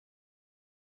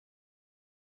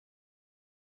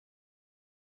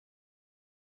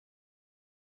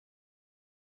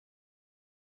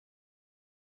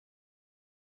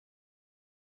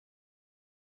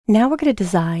Now we're going to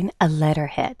design a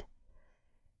letterhead.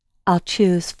 I'll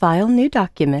choose File, New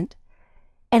Document,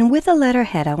 and with a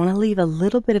letterhead I want to leave a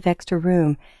little bit of extra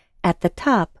room at the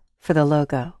top for the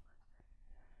logo.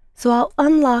 So I'll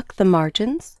unlock the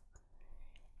margins,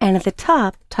 and at the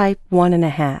top type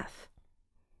 1.5.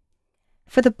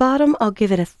 For the bottom I'll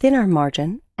give it a thinner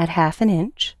margin at 1/2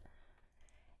 inch,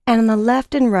 and on the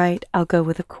left and right I'll go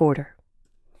with 1/4.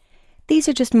 These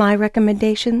are just my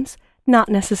recommendations, not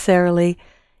necessarily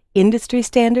industry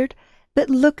standard, but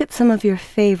look at some of your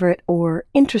favorite or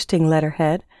interesting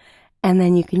letterhead, and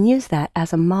then you can use that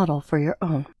as a model for your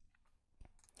own.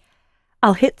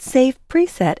 I'll hit Save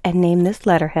Preset and name this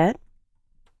letterhead,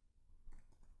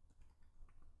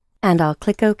 and I'll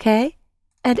click OK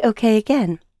and OK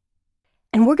again.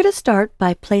 And we're going to start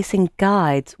by placing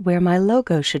guides where my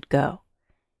logo should go.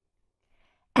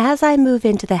 As I move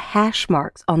into the hash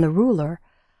marks on the ruler,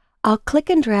 I'll click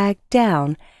and drag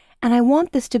down, and I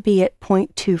want this to be at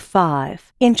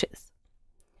 0.25 inches.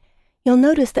 You'll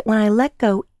notice that when I let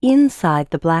go inside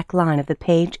the black line of the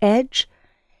page edge,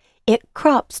 it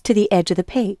crops to the edge of the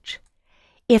page.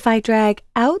 If I drag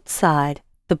outside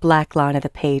the black line of the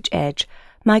page edge,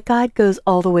 my guide goes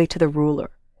all the way to the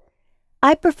ruler.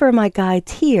 I prefer my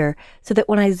guides here so that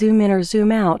when I zoom in or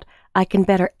zoom out, I can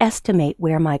better estimate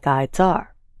where my guides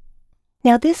are.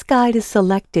 Now this guide is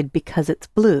selected because it's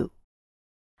blue.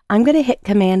 I'm going to hit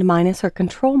Command minus or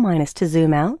Control minus to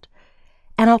zoom out,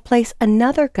 and I'll place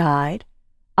another guide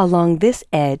along this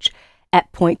edge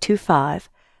at 0.25,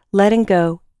 letting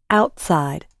go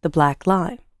outside the black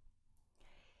line.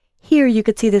 Here you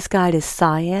could see this guide is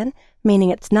cyan, meaning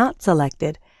it's not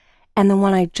selected, and the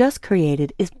one I just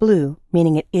created is blue,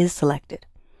 meaning it is selected.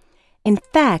 In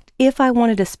fact, if I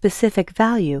wanted a specific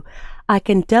value, I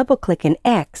can double-click an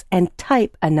X and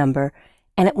type a number,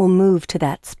 and it will move to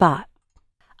that spot.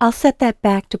 I'll set that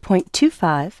back to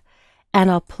 0.25,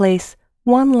 and I'll place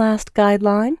one last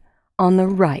guideline on the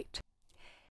right.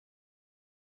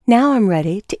 Now I'm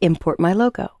ready to import my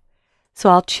logo.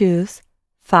 So I'll choose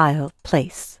File,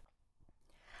 Place.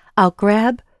 I'll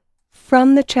grab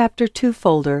from the Chapter 2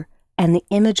 folder and the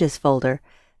Images folder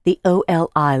the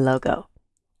OLI logo,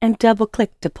 and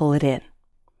double-click to pull it in.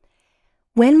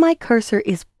 When my cursor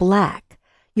is black,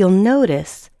 you'll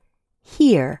notice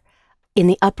here in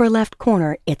the upper left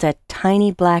corner it's a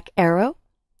tiny black arrow.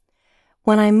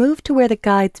 When I move to where the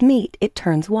guides meet, it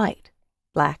turns white.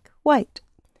 Black, white.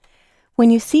 When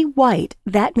you see white,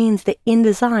 that means the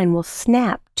InDesign will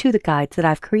snap to the guides that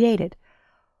I've created,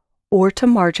 or to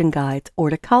margin guides, or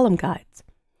to column guides.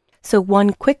 So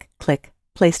one quick click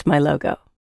placed my logo.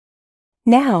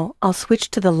 Now I'll switch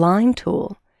to the Line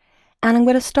tool, and I'm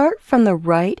going to start from the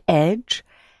right edge,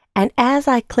 and as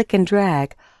I click and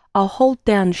drag, I'll hold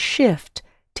down Shift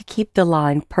to keep the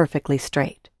line perfectly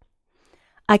straight.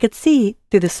 I could see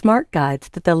through the Smart Guides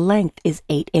that the length is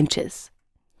 8 inches.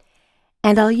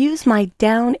 And I'll use my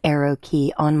down arrow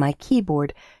key on my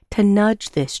keyboard to nudge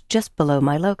this just below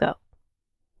my logo.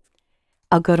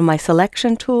 I'll go to my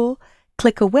Selection tool,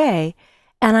 click away,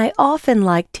 and I often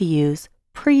like to use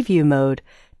Preview mode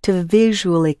to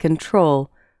visually control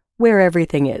where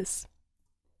everything is.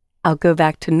 I'll go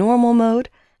back to normal mode,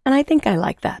 and I think I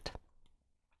like that.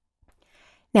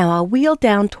 Now I'll wheel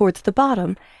down towards the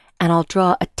bottom, and I'll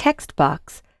draw a text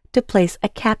box to place a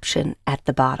caption at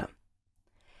the bottom.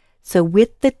 So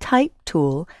with the Type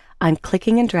tool, I'm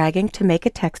clicking and dragging to make a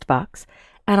text box,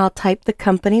 and I'll type the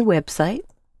company website.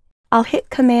 I'll hit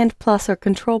Command plus or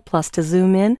Control plus to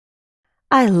zoom in.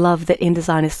 I love that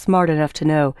InDesign is smart enough to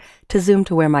know to zoom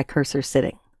to where my cursor's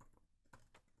sitting.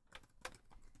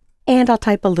 And I'll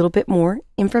type a little bit more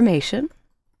information.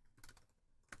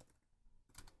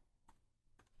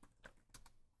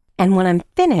 And when I'm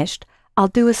finished, I'll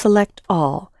do a Select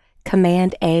All,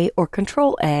 Command A or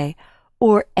Control A,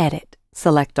 or Edit,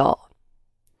 Select All.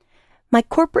 My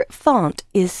corporate font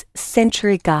is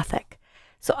Century Gothic,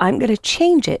 so I'm going to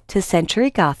change it to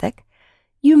Century Gothic.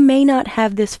 You may not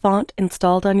have this font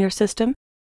installed on your system,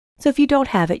 so if you don't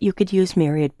have it, you could use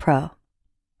Myriad Pro.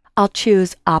 I'll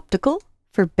choose Optical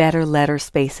for better letter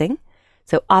spacing.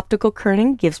 So optical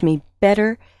kerning gives me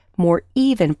better, more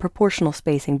even proportional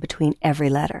spacing between every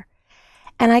letter.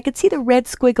 And I could see the red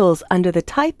squiggles under the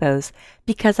typos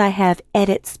because I have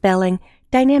Edit Spelling,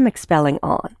 Dynamic Spelling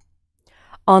on.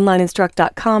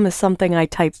 OnlineInstruct.com is something I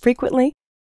type frequently,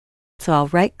 so I'll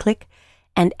right-click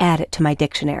and add it to my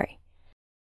dictionary.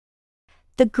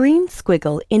 The green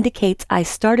squiggle indicates I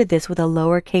started this with a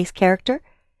lowercase character,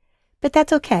 but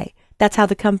that's okay. That's how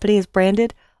the company is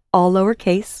branded, all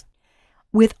lowercase.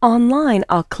 With online,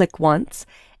 I'll click once,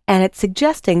 and it's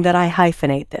suggesting that I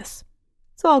hyphenate this.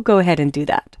 So I'll go ahead and do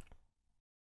that.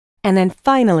 And then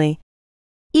finally,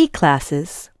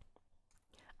 E-classes.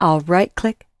 I'll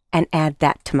right-click and add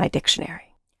that to my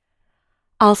dictionary.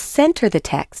 I'll center the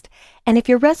text, and if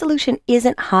your resolution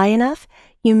isn't high enough,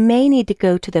 you may need to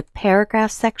go to the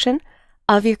paragraph section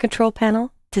of your control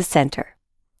panel to center.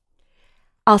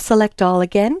 I'll select all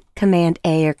again, Command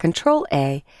A or Control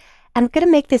A, and I'm going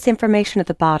to make this information at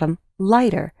the bottom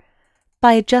lighter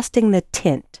by adjusting the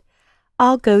tint.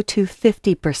 I'll go to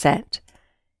 50%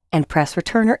 and press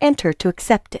Return or Enter to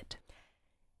accept it.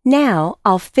 Now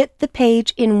I'll fit the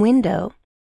page in Window,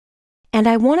 and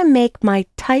I want to make my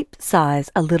type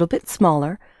size a little bit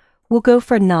smaller. We'll go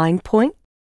for 9 point,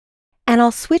 and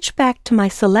I'll switch back to my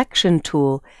selection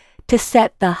tool to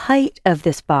set the height of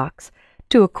this box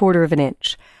to 1/4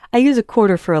 inch. I use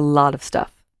 1/4 for a lot of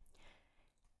stuff.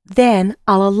 Then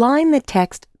I'll align the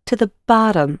text to the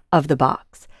bottom of the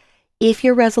box. If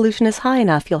your resolution is high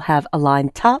enough, you'll have Align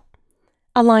Top,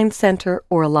 Align Center,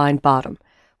 or Align Bottom,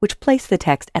 which place the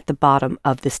text at the bottom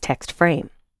of this text frame.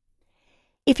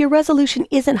 If your resolution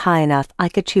isn't high enough, I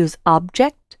could choose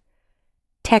Object,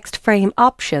 Text Frame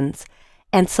Options,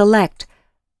 and select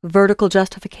Vertical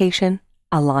Justification,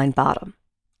 Align Bottom.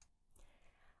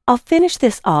 I'll finish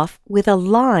this off with a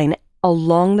line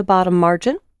along the bottom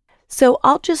margin, so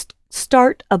I'll just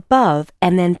start above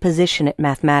and then position it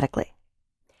mathematically.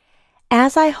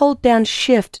 As I hold down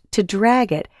Shift to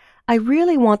drag it, I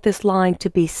really want this line to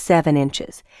be 7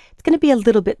 inches. It's going to be a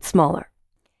little bit smaller.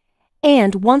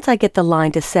 And once I get the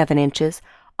line to 7 inches,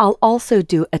 I'll also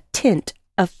do a tint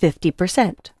of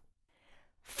 50%.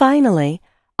 Finally,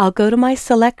 I'll go to my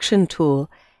selection tool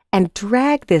and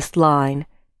drag this line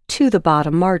to the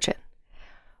bottom margin.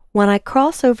 When I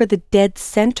cross over the dead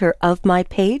center of my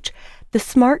page, the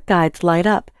Smart Guides light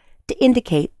up to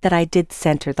indicate that I did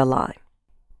center the line.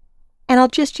 And I'll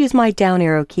just use my down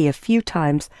arrow key a few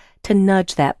times to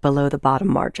nudge that below the bottom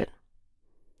margin.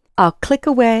 I'll click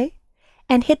away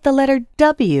and hit the letter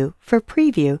W for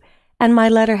preview, and my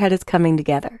letterhead is coming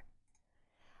together.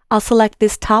 I'll select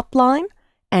this top line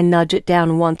and nudge it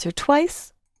down once or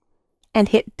twice, and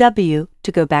hit W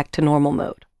to go back to normal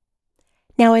mode.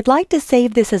 Now I'd like to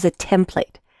save this as a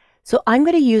template, so I'm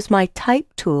going to use my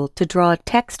Type tool to draw a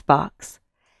text box.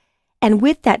 And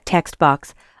with that text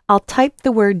box, I'll type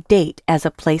the word date as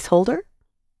a placeholder.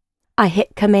 I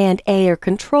hit Command A or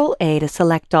Control A to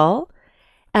select all,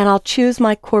 and I'll choose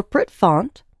my corporate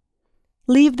font,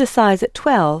 leave the size at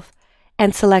 12,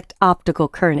 and select Optical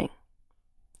Kerning.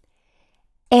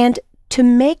 And to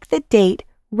make the date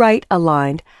right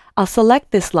aligned, I'll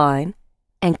select this line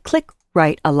and click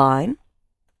Right Align.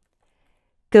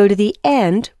 Go to the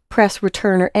end, press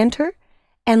Return or Enter,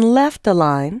 and left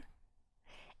align,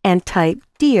 and type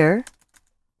Dear,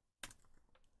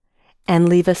 and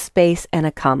leave a space and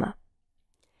a comma.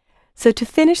 So to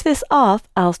finish this off,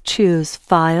 I'll choose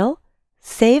File,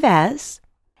 Save As,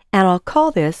 and I'll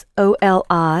call this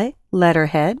OLI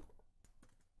Letterhead,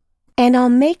 and I'll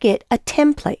make it a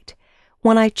template.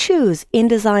 When I choose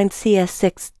InDesign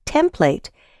CS6 Template,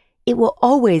 it will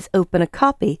always open a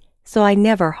copy, so I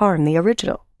never harm the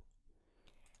original.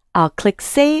 I'll click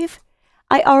Save.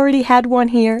 I already had one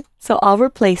here, so I'll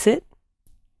replace it.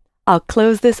 I'll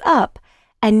close this up,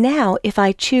 and now if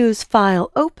I choose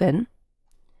File Open,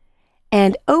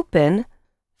 and open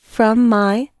from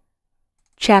my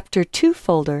Chapter 2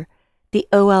 folder the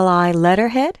OLI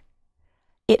letterhead,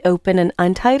 it opened an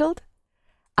untitled.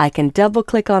 I can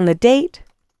double-click on the date,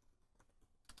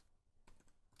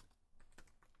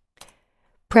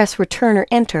 press Return or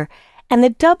Enter, and the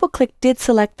double-click did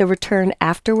select the return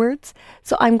afterwards,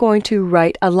 so I'm going to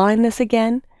right align this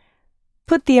again,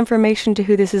 put the information to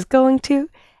who this is going to,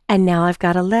 and now I've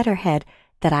got a letterhead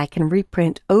that I can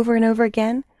reprint over and over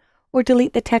again, or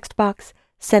delete the text box,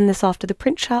 send this off to the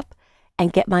print shop,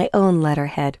 and get my own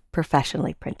letterhead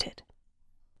professionally printed.